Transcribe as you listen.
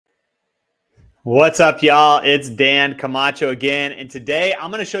What's up, y'all? It's Dan Camacho again, and today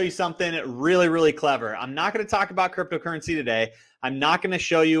I'm going to show you something really clever. I'm not going to talk about cryptocurrency today. I'm not going to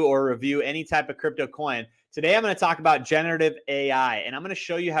show you or review any type of crypto coin. Today I'm going to talk about generative AI, and I'm going to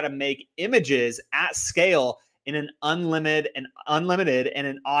show you how to make images at scale in an unlimited and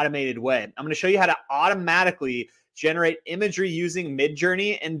an automated way. I'm going to show you how to automatically generate imagery using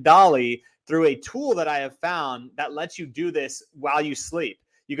MidJourney and DALL-E through a tool that I have found that lets you do this while you sleep.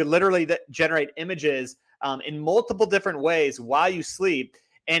 You could literally generate images in multiple different ways while you sleep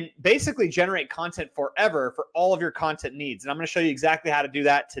and basically generate content forever for all of your content needs. And I'm going to show you exactly how to do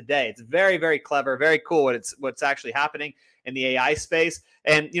that today. It's very clever, very cool what's actually happening in the AI space.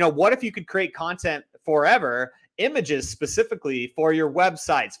 And, what if you could create content forever, images specifically for your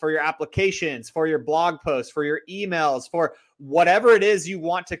websites, for your applications, for your blog posts, for your emails, for whatever it is you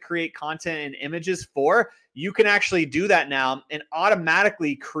want to create content and images for. You can actually do that now and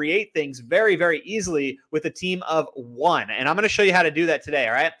automatically create things very easily with a team of one. And I'm going to show you how to do that today.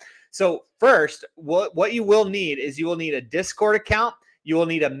 All right. So first, what you will need is you will need a Discord account. You will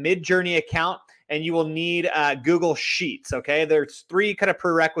need a MidJourney account, and you will need Google Sheets. Okay. There's three kind of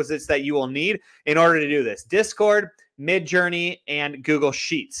prerequisites that you will need in order to do this: Discord, MidJourney, and Google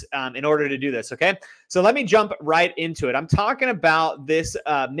Sheets in order to do this. Okay. So let me jump right into it. I'm talking about this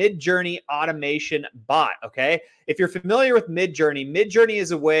MidJourney Automation Bot. Okay. If you're familiar with MidJourney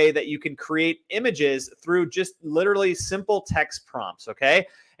is a way that you can create images through just literally simple text prompts. Okay.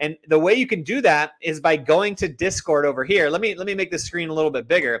 And the way you can do that is by going to Discord over here. Let me make the screen a little bit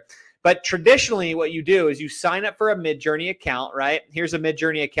bigger. But traditionally, what you do is you sign up for a MidJourney account, right? Here's a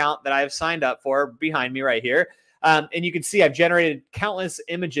MidJourney account that I have signed up for behind me right here. And you can see I've generated countless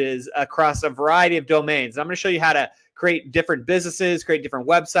images across a variety of domains. I'm going to show you how to create different businesses, create different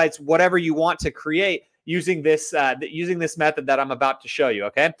websites, whatever you want to create using this method that I'm about to show you.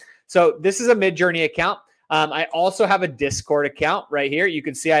 Okay, so this is a MidJourney account. I also have a Discord account right here. You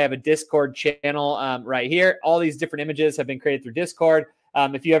can see I have a Discord channel right here. All these different images have been created through Discord.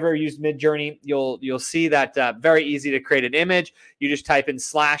 If you ever used MidJourney, you'll see that very easy to create an image. You just type in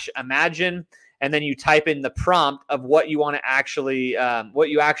 /imagine. And then you type in the prompt of what you want to actually, what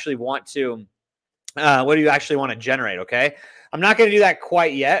do you actually want to generate? Okay, I'm not going to do that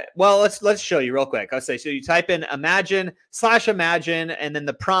quite yet. Well, let's show you real quick. I'll say so. You type in imagine /imagine, and then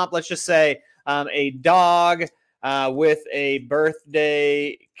the prompt. Let's just say a dog with a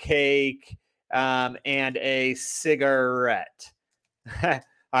birthday cake and a cigarette. All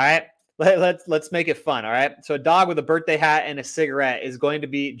right. Let's make it fun. All right. So a dog with a birthday hat and a cigarette is going to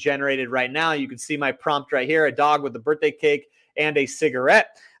be generated right now. You can see my prompt right here: a dog with a birthday cake and a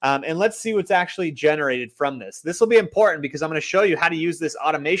cigarette. And let's see what's actually generated from this. This will be important because I'm going to show you how to use this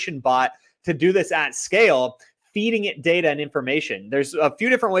automation bot to do this at scale, feeding it data and information. There's a few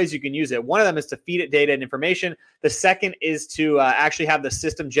different ways you can use it. One of them is to feed it data and information. The second is to actually have the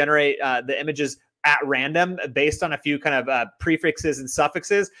system generate the images at random based on a few kind of prefixes and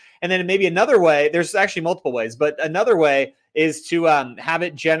suffixes. And then maybe another way, there's actually multiple ways, but another way is to have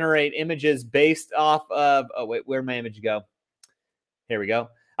it generate images based off of, oh wait, where'd my image go? Here we go.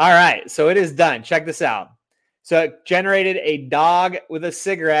 All right, so it is done. Check this out. So it generated a dog with a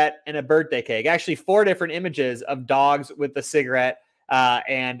cigarette and a birthday cake. Actually, 4 different images of dogs with a cigarette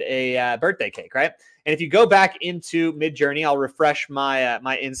and a birthday cake, right? And if you go back into MidJourney, I'll refresh my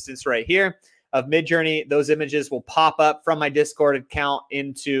my instance right here of MidJourney. Those images will pop up from my Discord account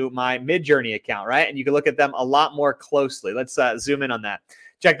into my MidJourney account, right? And you can look at them a lot more closely. Let's zoom in on that.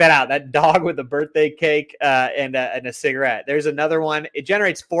 Check that out. That dog with a birthday cake and a cigarette. There's another one. It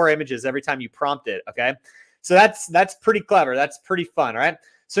generates 4 images every time you prompt it, okay? So that's pretty clever. That's pretty fun, all right?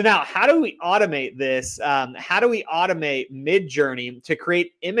 So now, how do we automate this? How do we automate MidJourney to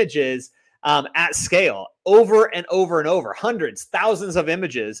create images at scale over and over, hundreds, thousands of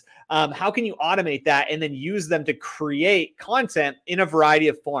images? How can you automate that and then use them to create content in a variety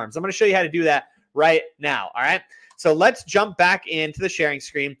of forms? I'm going to show you how to do that right now. All right. So let's jump back into the sharing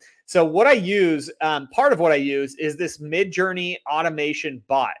screen. So what I use, part of what I use is this MidJourney Automation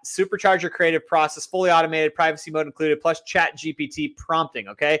Bot. Supercharge your creative process, fully automated, privacy mode included, plus chat GPT prompting,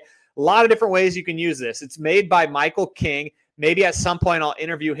 okay? A lot of different ways you can use this. It's made by Michael King. Maybe at some point I'll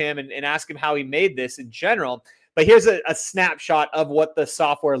interview him and ask him how he made this in general. But here's a snapshot of what the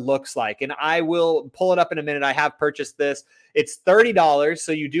software looks like. And I will pull it up in a minute. I have purchased this. It's $30,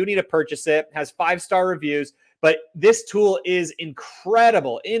 so you do need to purchase it. It has 5-star reviews. But this tool is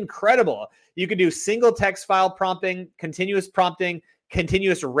incredible. You can do single text file prompting, continuous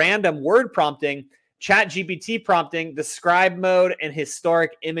random word prompting, Chat GPT prompting, the scribe mode, and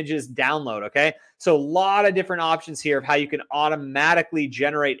historic images download, okay? So a lot of different options here of how you can automatically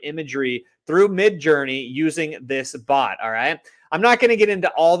generate imagery through MidJourney using this bot, all right? I'm not going to get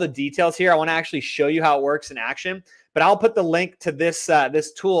into all the details here. I want to actually show you how it works in action, but I'll put the link to this,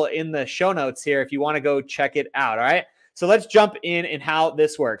 this tool in the show notes here if you want to go check it out, all right? So let's jump in and how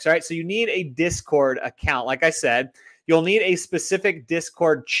this works, all right? So you need a Discord account. Like I said, you'll need a specific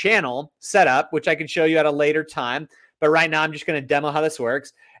Discord channel set up, which I can show you at a later time. But right now, I'm just going to demo how this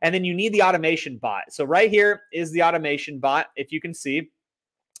works. And then you need the automation bot. So right here is the automation bot, if you can see.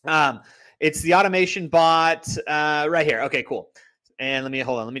 It's the automation bot right here. Okay, cool. And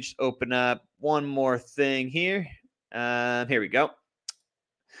hold on. Let me just open up one more thing here. Here we go.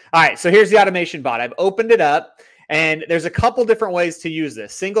 All right, so here's the automation bot. I've opened it up. And there's a couple different ways to use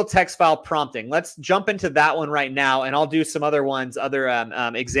this. Single text file prompting. Let's jump into that one right now, and I'll do some other ones, other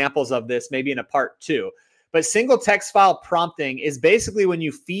examples of this, maybe in a part 2. But single text file prompting is basically when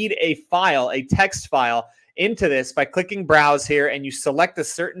you feed a file, a text file, into this by clicking browse here, and you select a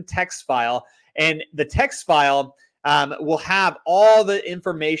certain text file, and the text file will have all the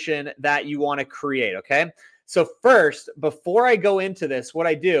information that you want to create, okay? So first, before I go into this, what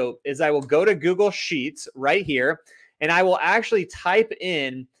I do is I will go to Google Sheets right here, and I will actually type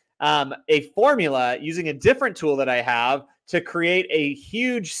in a formula using a different tool that I have to create a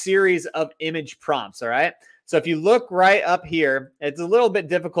huge series of image prompts, all right? So if you look right up here, it's a little bit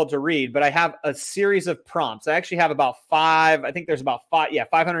difficult to read, but I have a series of prompts. I actually have about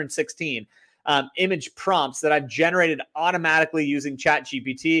 516 image prompts that I've generated automatically using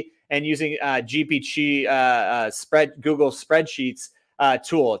ChatGPT and using Google Spreadsheets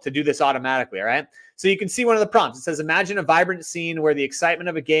tool to do this automatically, all right? So you can see one of the prompts. It says, imagine a vibrant scene where the excitement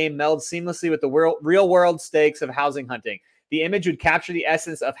of a game melds seamlessly with the real-world stakes of housing hunting. The image would capture the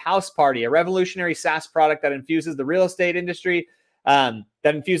essence of House Party, a revolutionary SaaS product that infuses the real estate industry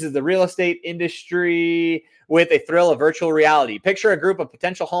with a thrill of virtual reality. Picture a group of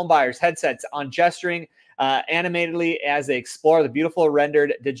potential homebuyers, headsets on, gesturing animatedly as they explore the beautiful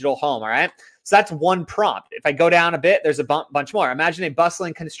rendered digital home, all right? So that's one prompt. If I go down a bit, there's a bunch more. Imagine a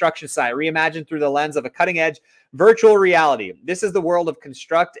bustling construction site, reimagined through the lens of a cutting-edge virtual reality. This is the world of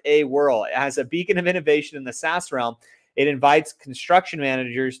Construct a World. As a beacon of innovation in the SaaS realm, it invites construction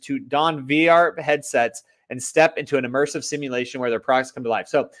managers to don VR headsets and step into an immersive simulation where their products come to life.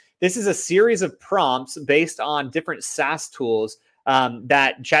 So this is a series of prompts based on different SaaS tools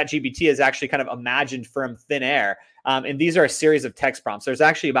that ChatGPT has actually kind of imagined from thin air. And these are a series of text prompts. There's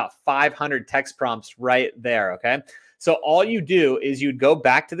actually about 500 text prompts right there, okay? So all you do is you'd go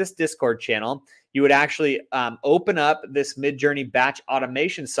back to this Discord channel. You would actually open up this MidJourney batch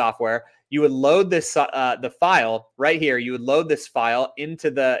automation software. You would load this the file right here. You would load this file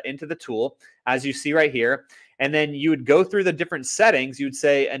into the tool, as you see right here. And then you would go through the different settings. You would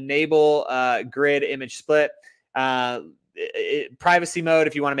say enable grid image split, privacy mode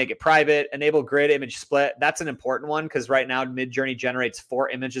if you want to make it private, enable grid image split. That's an important one because right now MidJourney generates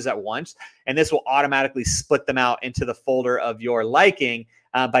 4 images at once, and this will automatically split them out into the folder of your liking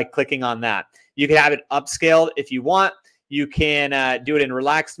by clicking on that. You can have it upscaled if you want. You can do it in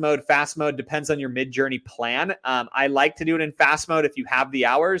relaxed mode, fast mode, depends on your MidJourney plan. I like to do it in fast mode if you have the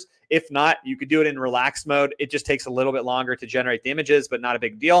hours. If not, you could do it in relaxed mode. It just takes a little bit longer to generate the images, but not a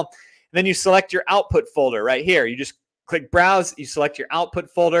big deal. And then you select your output folder right here. You just click browse, you select your output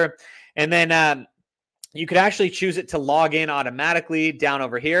folder, and then you could actually choose it to log in automatically down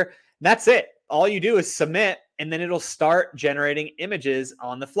over here. That's it. All you do is submit, and then it'll start generating images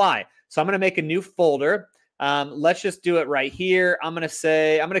on the fly. So I'm going to make a new folder. Let's just do it right here. I'm going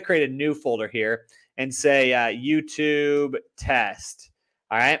to create a new folder here and say YouTube test.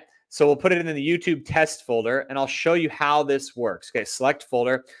 All right. So we'll put it in the YouTube test folder, and I'll show you how this works. Okay. Select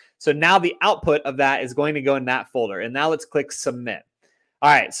folder. So now the output of that is going to go in that folder. And now let's click submit.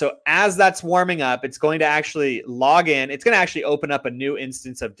 All right. So as that's warming up, it's going to actually log in. It's going to actually open up a new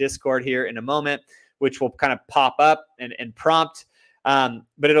instance of Discord here in a moment, which will kind of pop up and prompt. But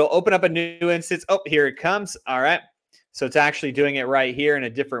it'll open up a new instance. Oh, here it comes. All right. So it's actually doing it right here in a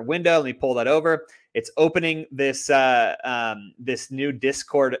different window. Let me pull that over. It's opening this, this new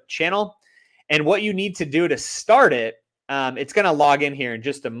Discord channel. And what you need to do to start it, it's going to log in here in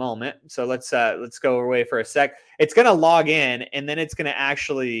just a moment. So let's go away for a sec. It's going to log in, and then it's going to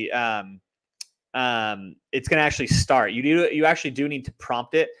actually, start. You actually do need to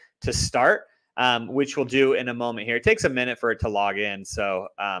prompt it to start. Which we'll do in a moment here. It takes a minute for it to log in. So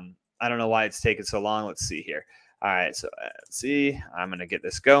I don't know why it's taking so long. Let's see here. All right. So let's see. I'm going to get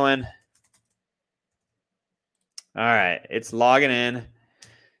this going. All right. It's logging in.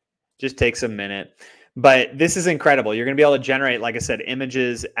 Just takes a minute. But this is incredible. You're going to be able to generate, like I said,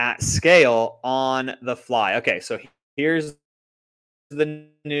 images at scale on the fly. Okay, so here's the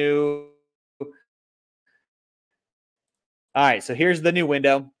new. All right, so here's the new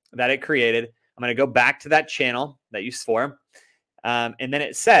window that it created. I'm going to go back to that channel that you saw. And then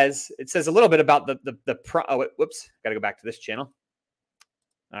it says a little bit about whoops, got to go back to this channel.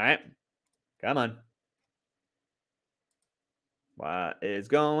 All right, come on. What is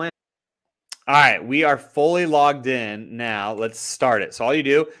going? All right, we are fully logged in now. Let's start it. So all you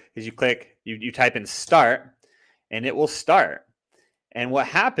do is you click, you type in start, and it will start. And what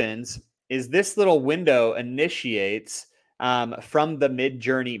happens is this little window initiates from the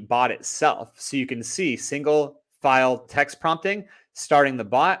MidJourney bot itself. So you can see single file text prompting starting the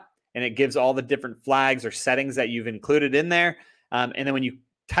bot, and it gives all the different flags or settings that you've included in there. And then when you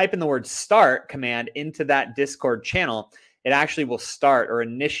type in the word start command into that Discord channel, it actually will start or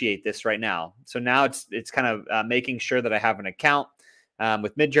initiate this right now. So now it's kind of making sure that I have an account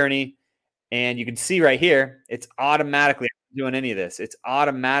with MidJourney. And you can see right here, it's automatically doing any of this. It's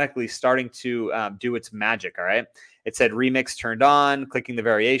automatically starting to do its magic. All right. It said remix turned on, clicking the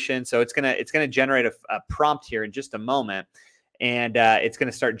variation. So it's gonna generate a prompt here in just a moment, and it's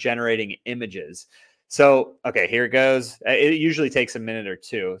gonna start generating images. So okay, here it goes. It usually takes a minute or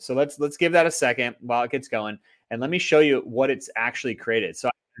two. So let's give that a second while it gets going, and let me show you what it's actually created. So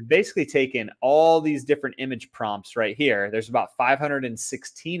I've basically taken all these different image prompts right here. There's about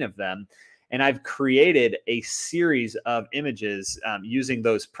 516 of them. And I've created a series of images using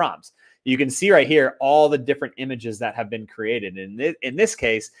those prompts. You can see right here all the different images that have been created. And in this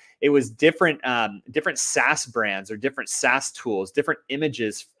case, it was different SaaS brands or different SaaS tools, different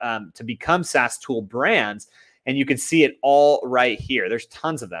images to become SaaS tool brands. And you can see it all right here. There's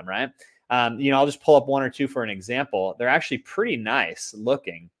tons of them, right? I'll just pull up one or two for an example. They're actually pretty nice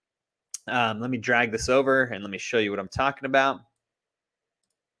looking. Let me drag this over and let me show you what I'm talking about.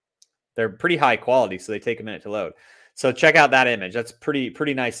 They're pretty high quality, so they take a minute to load. So check out that image. That's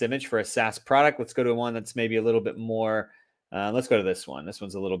pretty nice image for a SaaS product. Let's go to one that's maybe a little bit more. Let's go to this one. This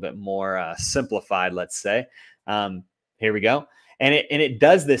one's a little bit more simplified, let's say. Here we go. And it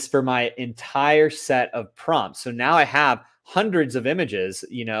does this for my entire set of prompts. So now I have hundreds of images.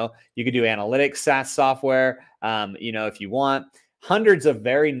 You could do analytics SaaS software, if you want. Hundreds of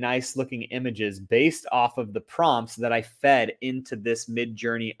very nice looking images based off of the prompts that I fed into this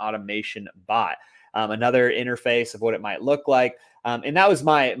MidJourney automation bot. Another interface of what it might look like. And that was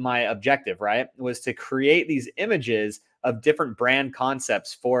my objective, right? Was to create these images of different brand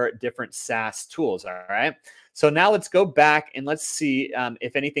concepts for different SaaS tools. All right. So now let's go back and let's see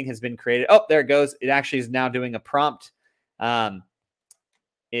if anything has been created. Oh, there it goes. It actually is now doing a prompt.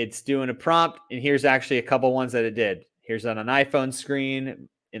 It's doing a prompt, and here's actually a couple ones that it did. Here's on an iPhone screen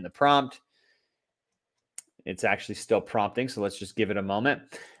in the prompt. It's actually still prompting, so let's just give it a moment.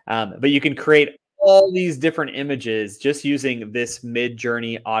 But you can create all these different images just using this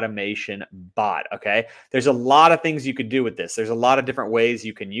MidJourney automation bot, okay? There's a lot of things you could do with this. There's a lot of different ways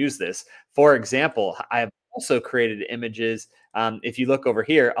you can use this. For example, I have also created images. If you look over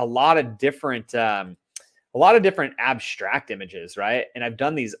here, a lot of different abstract images, right? And I've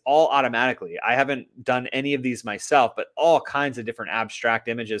done these all automatically. I haven't done any of these myself, but all kinds of different abstract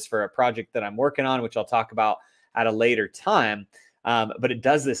images for a project that I'm working on, which I'll talk about at a later time. But it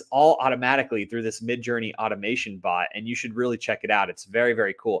does this all automatically through this MidJourney automation bot, and you should really check it out. It's very,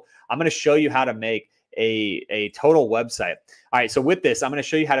 very cool. I'm going to show you how to make a total website. All right, so with this, I'm going to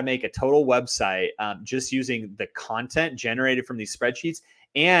show you how to make a total website just using the content generated from these spreadsheets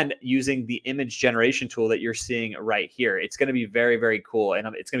and using the image generation tool that you're seeing right here. It's going to be very, very cool, and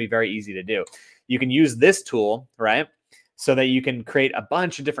it's going to be very easy to do. You can use this tool, right? So that you can create a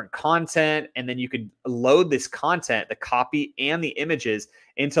bunch of different content, and then you could load this content, the copy and the images,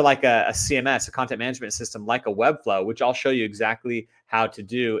 into like a CMS, a content management system, like a Webflow, which I'll show you exactly how to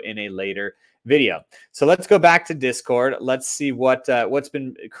do in a later video. So let's go back to Discord. Let's see what's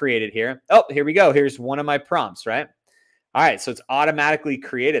been created here. Oh, here we go. Here's one of my prompts, right? All right, so it's automatically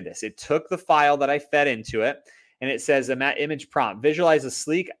created this. It took the file that I fed into it, and it says image prompt. Visualize a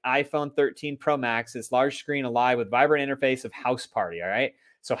sleek iPhone 13 Pro Max. It's large screen alive with vibrant interface of House Party. All right.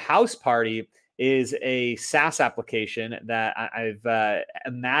 So House Party is a SaaS application that I've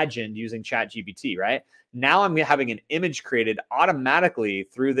imagined using ChatGPT, right? Now I'm having an image created automatically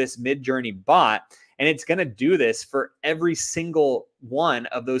through this MidJourney bot, and it's going to do this for every single one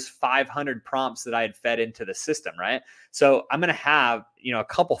of those 500 prompts that I had fed into the system, right? So I'm going to have, a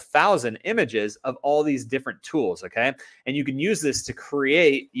couple thousand images of all these different tools, okay? And you can use this to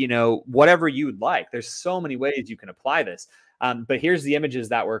create, whatever you would like. There's so many ways you can apply this. But here's the images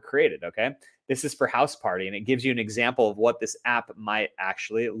that were created. Okay. This is for house party, and it gives you an example of what this app might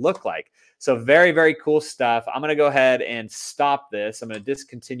actually look like. So very, very cool stuff. I'm going to go ahead and stop this. I'm going to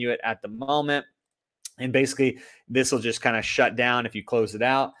discontinue it at the moment. And basically, this will just kind of shut down if you close it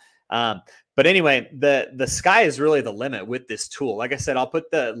out. But anyway, the sky is really the limit with this tool. Like I said, I'll put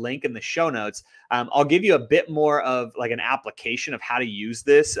the link in the show notes. I'll give you a bit more of like an application of how to use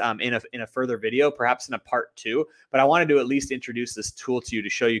this in a further video, perhaps in a part 2. But I wanted to at least introduce this tool to you to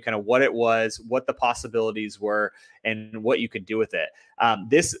show you kind of what it was, what the possibilities were, and what you could do with it.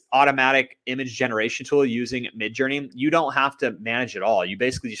 This automatic image generation tool using MidJourney, you don't have to manage it all. You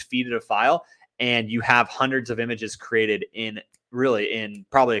basically just feed it a file, and you have hundreds of images created in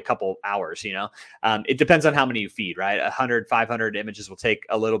probably a couple hours. It depends on how many you feed, right? 100, 500 images will take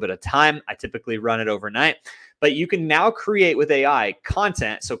a little bit of time. I typically run it overnight, but you can now create with AI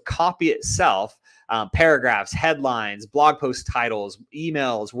content. So copy itself, paragraphs, headlines, blog post titles,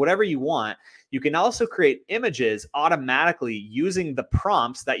 emails, whatever you want. You can also create images automatically using the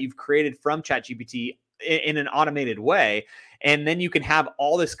prompts that you've created from ChatGPT in an automated way. And then you can have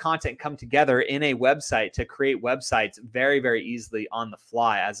all this content come together in a website to create websites very, very easily on the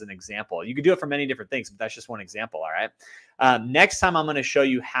fly, as an example. You could do it for many different things, but that's just one example. All right. Next time, I'm going to show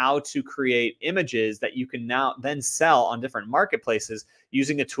you how to create images that you can now then sell on different marketplaces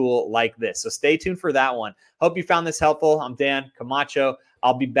using a tool like this. So stay tuned for that one. Hope you found this helpful. I'm Dan Camacho.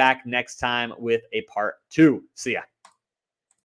 I'll be back next time with a part 2. See ya.